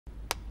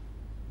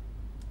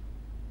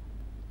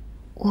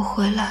我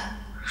回来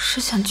是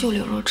想救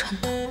刘若琛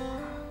的，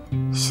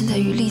现在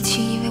于立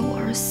青因为我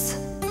而死，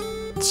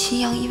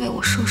秦阳因为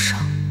我受伤。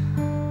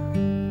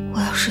我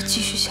要是继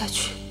续下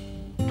去，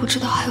不知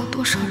道还有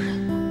多少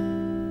人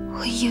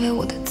会因为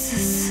我的自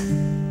私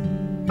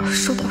而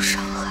受到伤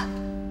害。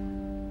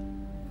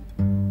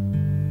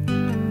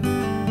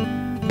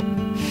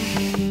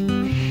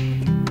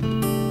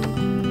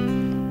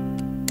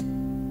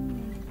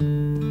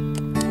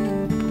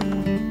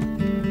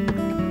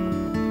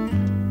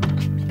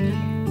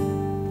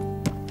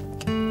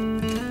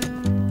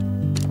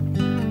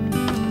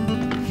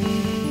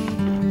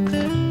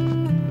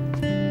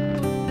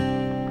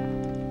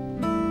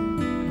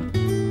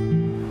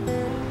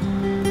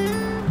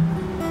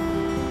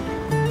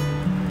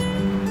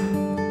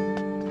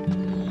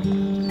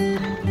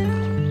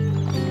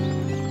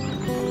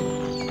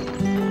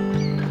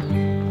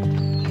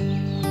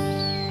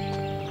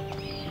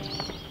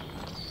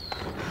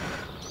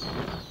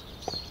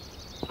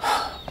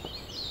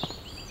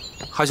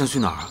 还想去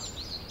哪儿啊？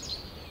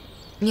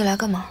你来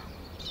干嘛？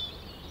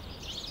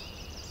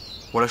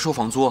我来收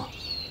房租。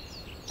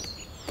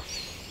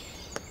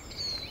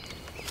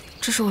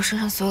这是我身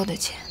上所有的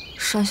钱，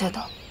剩下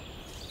的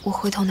我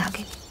回头拿给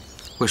你。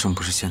为什么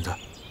不是现在？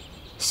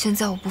现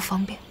在我不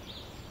方便，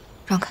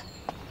让开。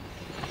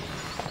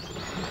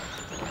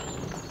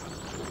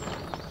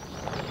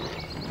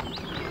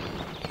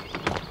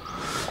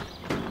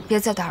别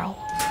再打扰我。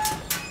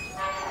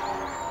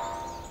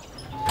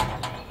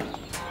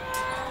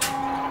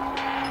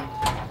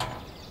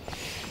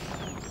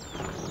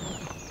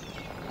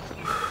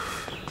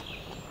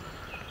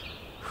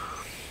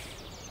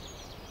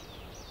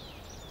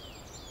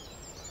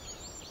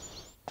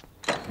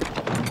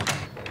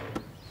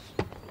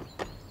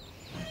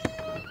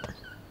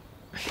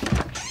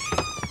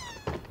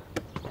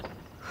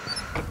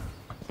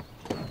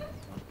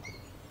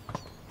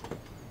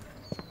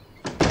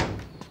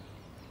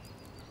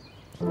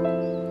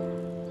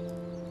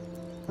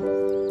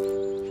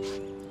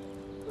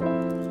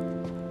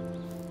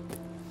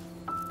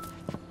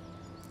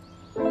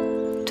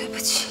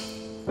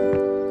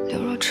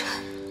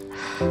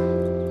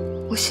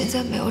 我现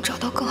在没有找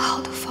到更好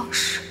的方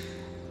式，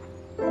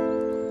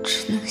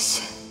只能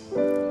先……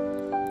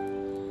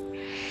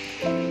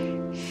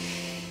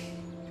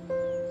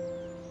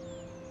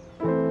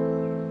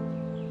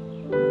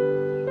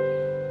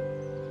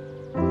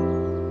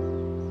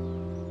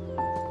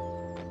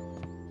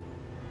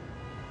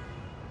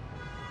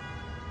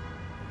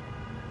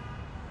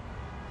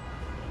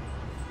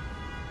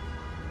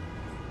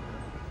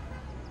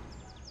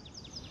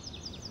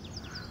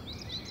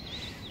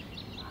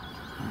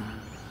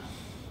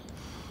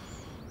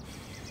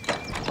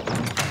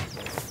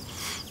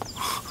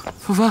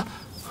帆帆，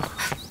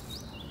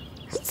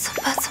怎么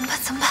办？怎么办？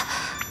怎么办？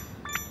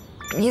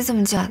你怎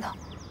么进来的？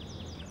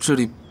这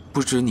里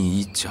不止你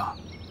一家。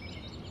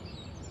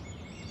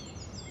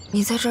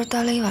你在这儿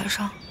待了一晚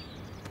上。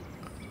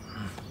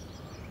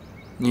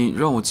你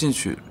让我进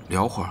去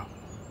聊会儿。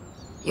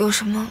有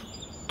什么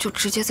就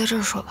直接在这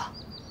儿说吧。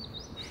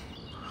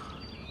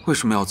为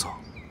什么要走？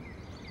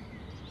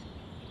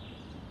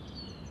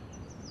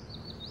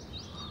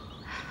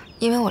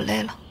因为我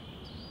累了。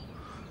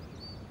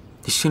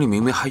 你心里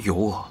明明还有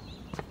我，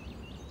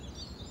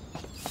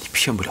你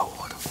骗不了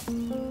我的。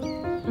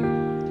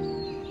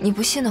你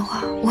不信的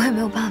话，我也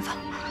没有办法。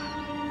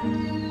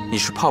你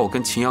是怕我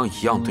跟秦阳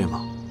一样，对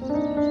吗？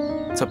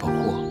在保护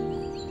我，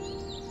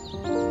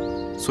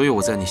所以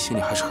我在你心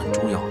里还是很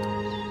重要的。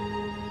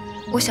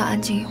我想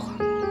安静一会儿。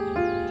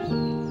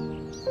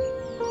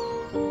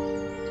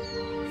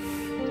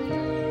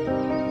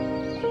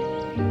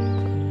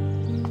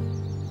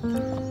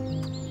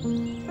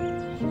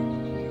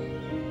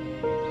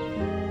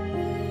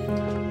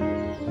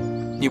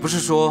你不是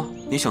说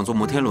你想坐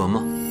摩天轮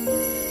吗？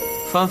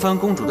帆帆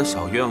公主的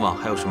小愿望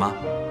还有什么？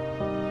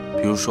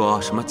比如说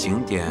什么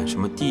景点、什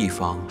么地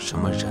方、什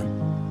么人？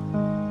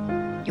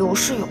有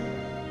是有，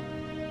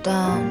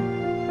但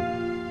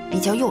比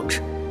较幼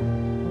稚。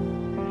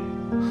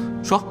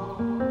说。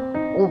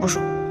我不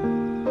说。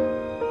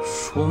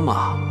说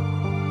嘛。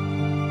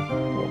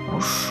我不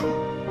说。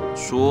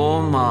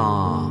说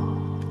嘛。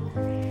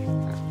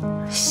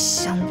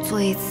想坐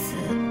一次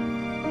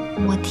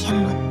摩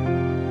天轮。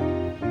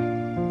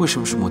 为什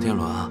么是摩天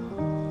轮啊？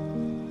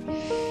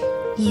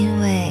因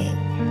为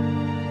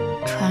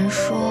传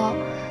说，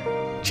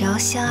只要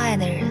相爱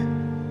的人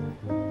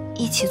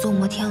一起坐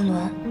摩天轮，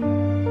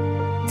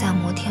在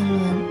摩天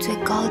轮最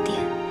高点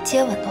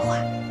接吻的话，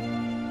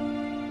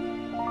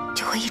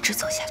就会一直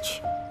走下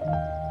去。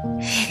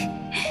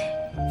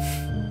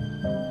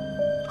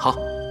好，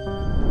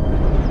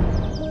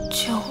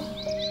就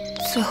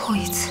最后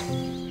一次，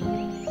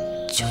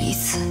就一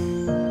次。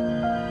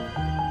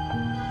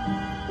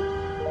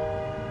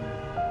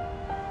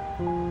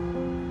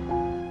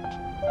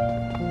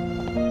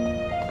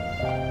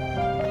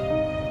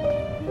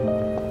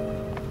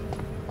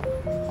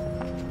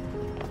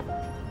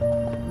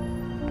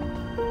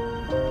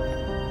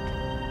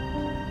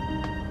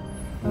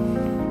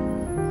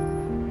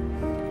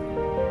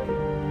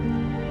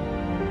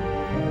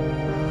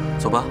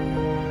走吧。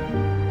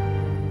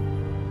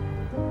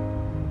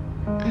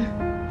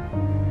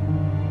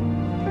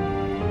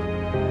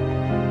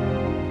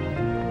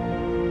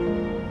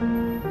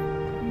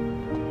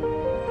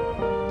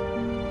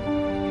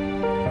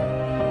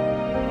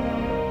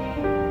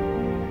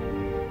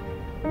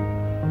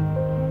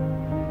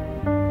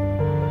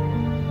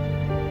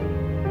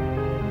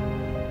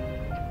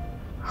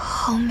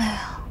好美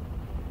啊！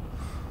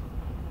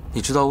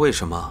你知道为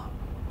什么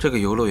这个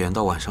游乐园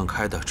到晚上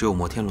开的只有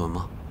摩天轮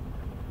吗？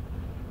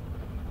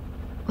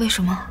为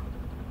什么？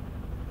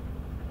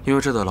因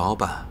为这的老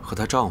板和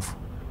她丈夫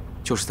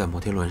就是在摩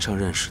天轮上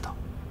认识的。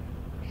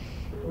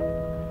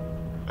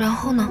然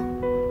后呢？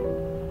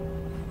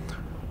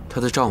她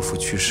的丈夫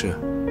去世，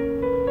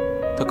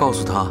她告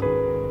诉她，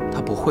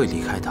她不会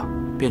离开他，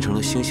变成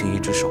了星星一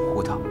直守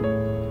护她。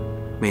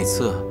每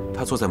次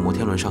她坐在摩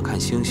天轮上看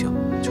星星，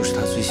就是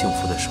她最幸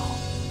福的时候。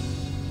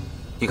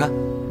你看，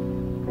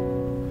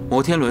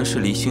摩天轮是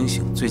离星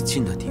星最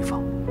近的地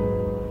方。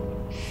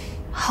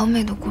好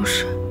美的故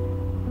事，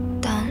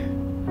但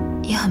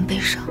也很悲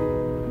伤。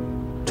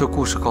这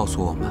故事告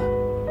诉我们，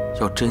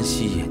要珍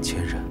惜眼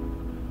前人。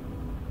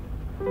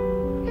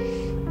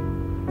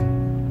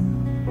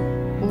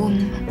我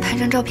们拍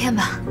张照片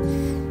吧。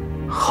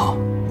好。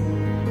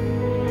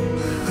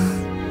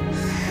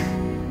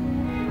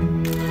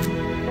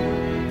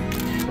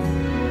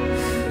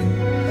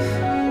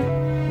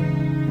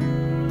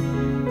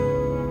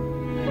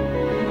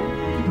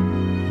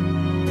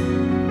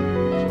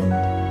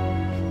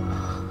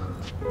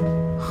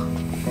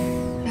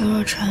刘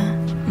若琛，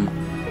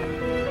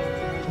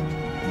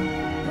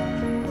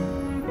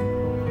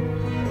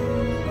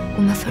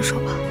我们分手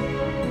吧。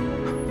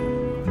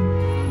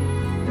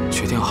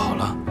决定好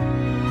了？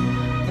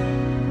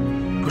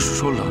不是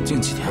说冷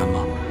静几天吗？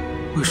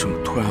为什么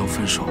突然要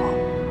分手啊？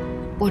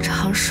我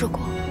尝试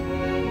过，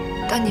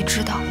但你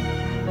知道，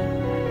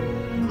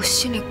我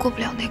心里过不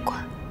了那关。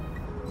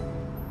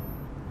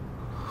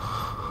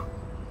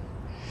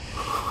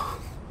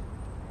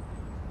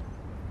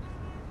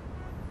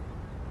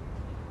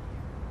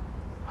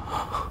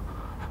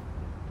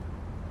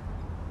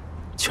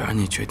既然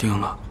你决定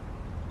了，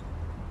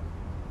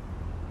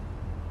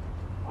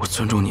我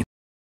尊重你。